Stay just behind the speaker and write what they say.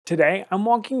Today, I'm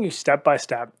walking you step by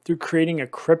step through creating a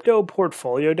crypto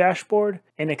portfolio dashboard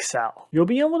in Excel. You'll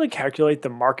be able to calculate the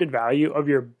market value of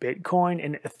your Bitcoin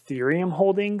and Ethereum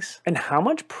holdings and how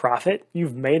much profit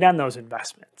you've made on those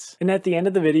investments. And at the end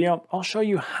of the video, I'll show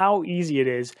you how easy it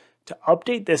is to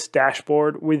update this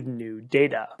dashboard with new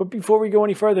data. But before we go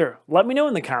any further, let me know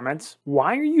in the comments,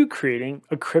 why are you creating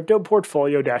a crypto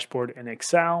portfolio dashboard in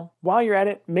Excel? While you're at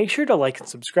it, make sure to like and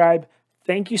subscribe.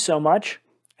 Thank you so much.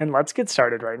 And let's get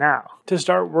started right now. To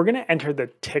start, we're going to enter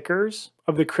the tickers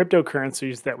of the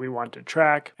cryptocurrencies that we want to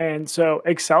track. And so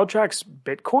Excel tracks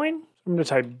Bitcoin. I'm going to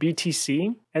type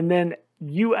BTC and then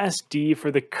USD for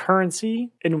the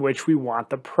currency in which we want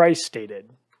the price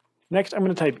stated. Next, I'm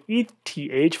going to type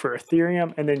ETH for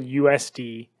Ethereum and then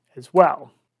USD as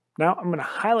well. Now I'm going to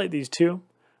highlight these two,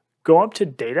 go up to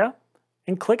data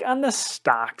and click on the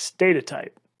stocks data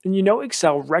type. And you know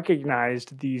Excel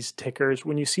recognized these tickers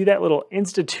when you see that little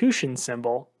institution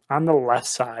symbol on the left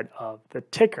side of the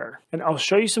ticker. And I'll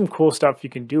show you some cool stuff you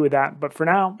can do with that. But for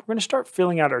now, we're going to start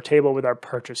filling out our table with our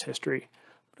purchase history.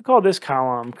 I'm going to call this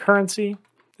column currency.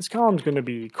 This column is going to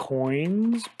be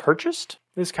coins purchased.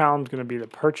 This column is going to be the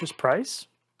purchase price.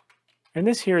 And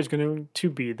this here is going to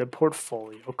be the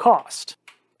portfolio cost.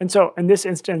 And so in this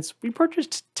instance, we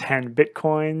purchased 10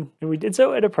 Bitcoin and we did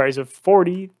so at a price of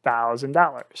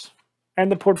 $40,000.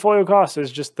 And the portfolio cost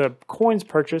is just the coins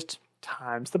purchased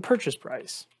times the purchase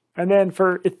price. And then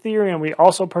for Ethereum, we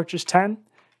also purchased 10.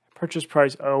 Purchase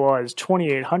price was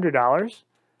 $2,800.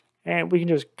 And we can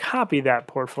just copy that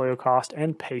portfolio cost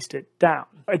and paste it down.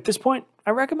 At this point, I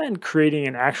recommend creating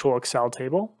an actual Excel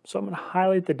table. So I'm going to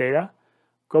highlight the data,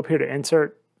 go up here to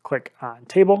insert, click on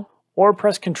table, or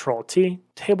press Control T.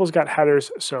 Table's got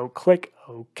headers, so click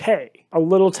OK. A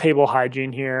little table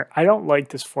hygiene here. I don't like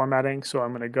this formatting, so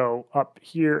I'm going to go up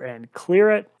here and clear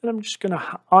it. And I'm just going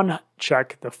to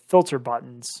uncheck the filter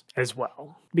buttons as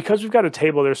well. Because we've got a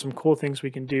table, there's some cool things we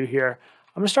can do here.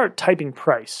 I'm going to start typing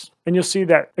price. And you'll see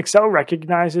that Excel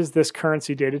recognizes this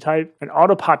currency data type and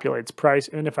auto-populates price.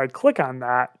 And if I click on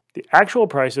that, the actual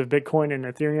price of Bitcoin and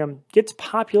Ethereum gets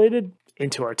populated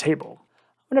into our table.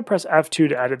 I'm going to press F2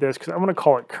 to edit this because I'm going to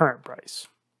call it current price.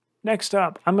 Next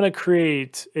up, I'm going to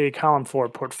create a column for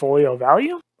portfolio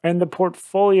value. And the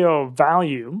portfolio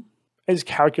value is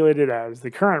calculated as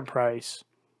the current price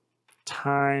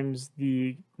times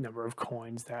the number of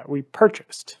coins that we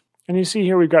purchased. And you see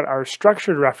here we've got our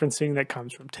structured referencing that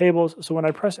comes from tables. So when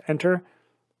I press enter,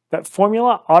 that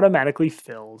formula automatically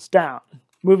fills down.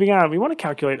 Moving on, we want to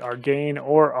calculate our gain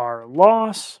or our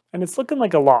loss. And it's looking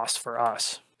like a loss for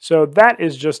us. So that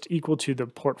is just equal to the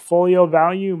portfolio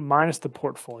value minus the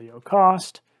portfolio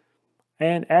cost.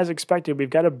 And as expected,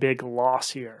 we've got a big loss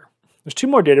here. There's two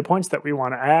more data points that we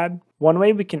want to add. One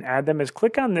way we can add them is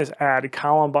click on this add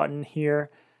column button here,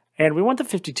 and we want the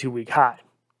 52-week high.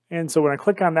 And so when I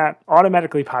click on that,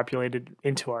 automatically populated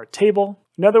into our table.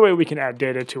 Another way we can add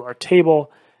data to our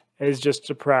table is just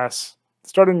to press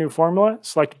start a new formula,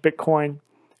 select Bitcoin,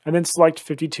 and then select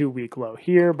 52-week low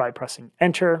here by pressing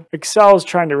enter. Excel is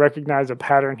trying to recognize a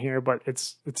pattern here, but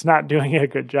it's not doing a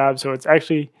good job. So it's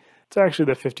actually the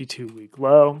 52-week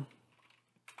low.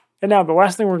 And now the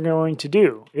last thing we're going to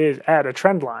do is add a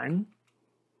trend line.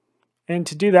 And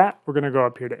to do that, we're going to go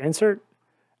up here to insert.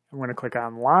 I'm going to click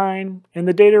on line, and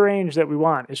the data range that we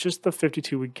want is just the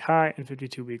 52-week high and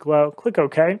 52-week low. Click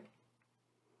OK.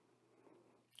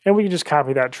 And we can just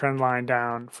copy that trend line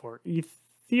down for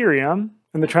Ethereum.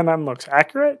 And the trend line looks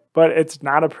accurate, but it's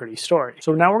not a pretty story.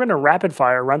 So now we're going to rapid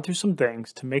fire run through some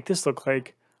things to make this look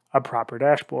like a proper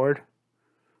dashboard. I'm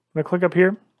going to click up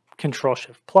here, Control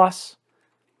Shift Plus,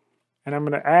 and I'm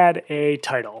going to add a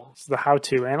title. This is the How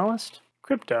To Analyst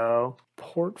Crypto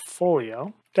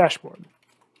Portfolio Dashboard.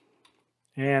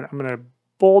 And I'm going to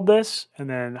bold this and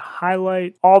then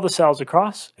highlight all the cells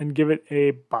across and give it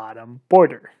a bottom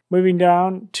border. Moving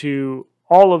down to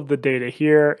all of the data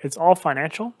here, it's all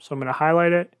financial. So I'm going to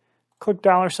highlight it, click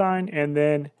 $, and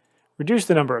then reduce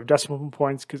the number of decimal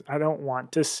points because I don't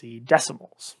want to see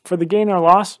decimals. For the gain or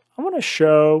loss, I want to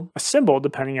show a symbol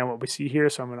depending on what we see here.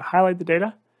 So I'm going to highlight the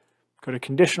data, go to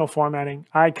conditional formatting,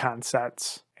 icon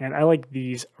sets, and I like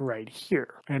these right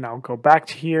here. And I'll go back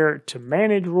to here to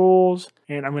manage rules,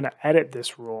 and I'm going to edit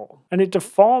this rule. And it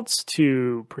defaults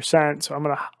to %, so I'm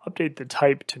going to update the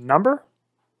type to number.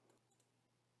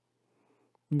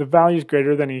 The value is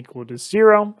greater than or equal to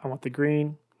 0. I want the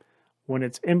green. When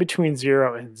it's in between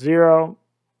 0 and 0,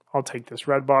 I'll take this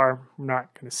red bar. I'm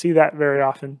not going to see that very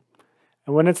often.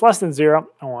 And when it's less than 0,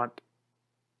 I want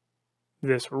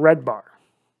this red bar.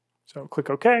 So click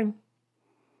OK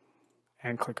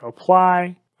and click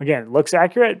Apply. Again, it looks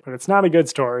accurate, but it's not a good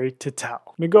story to tell.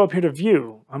 I'm going to go up here to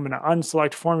view. I'm going to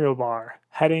unselect formula bar,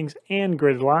 headings, and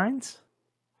grid lines.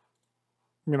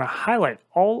 I'm going to highlight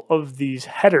all of these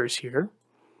headers here,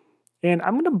 and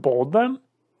I'm going to bold them,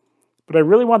 but I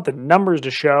really want the numbers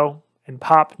to show and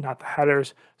pop, not the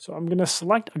headers. So I'm going to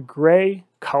select a gray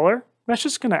color. That's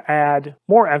just going to add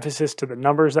more emphasis to the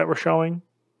numbers that we're showing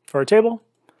for our table.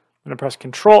 I'm going to press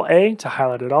Control A to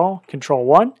highlight it all, Control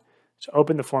 1 to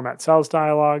open the Format Cells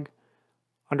dialog.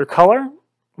 Under color,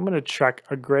 I'm going to check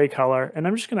a gray color, and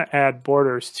I'm just going to add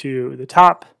borders to the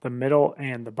top, the middle,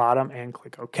 and the bottom, and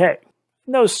click OK.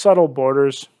 And those subtle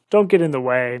borders don't get in the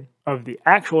way of the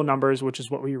actual numbers, which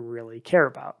is what we really care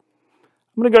about.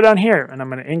 I'm going to go down here, and I'm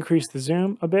going to increase the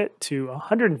zoom a bit to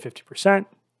 150%,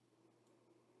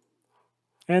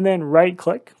 and then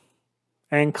right-click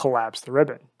and collapse the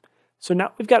ribbon. So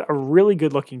now we've got a really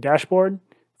good-looking dashboard.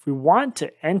 If we want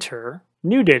to enter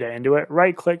new data into it,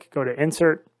 right-click, go to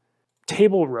Insert,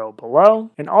 Table Row below,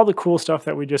 and all the cool stuff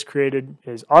that we just created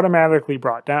is automatically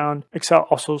brought down. Excel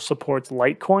also supports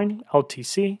Litecoin,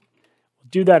 LTC.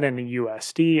 Do that in a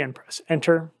USD and press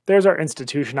enter. There's our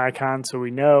institution icon, so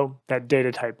we know that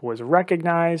data type was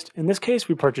recognized. In this case,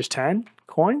 we purchased 10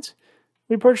 coins.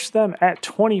 We purchased them at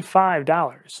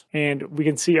 $25, and we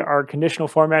can see our conditional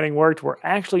formatting worked. We're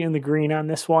actually in the green on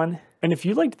this one. And if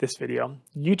you liked this video,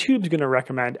 YouTube's going to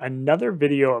recommend another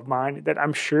video of mine that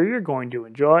I'm sure you're going to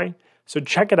enjoy. So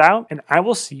check it out, and I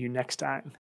will see you next time.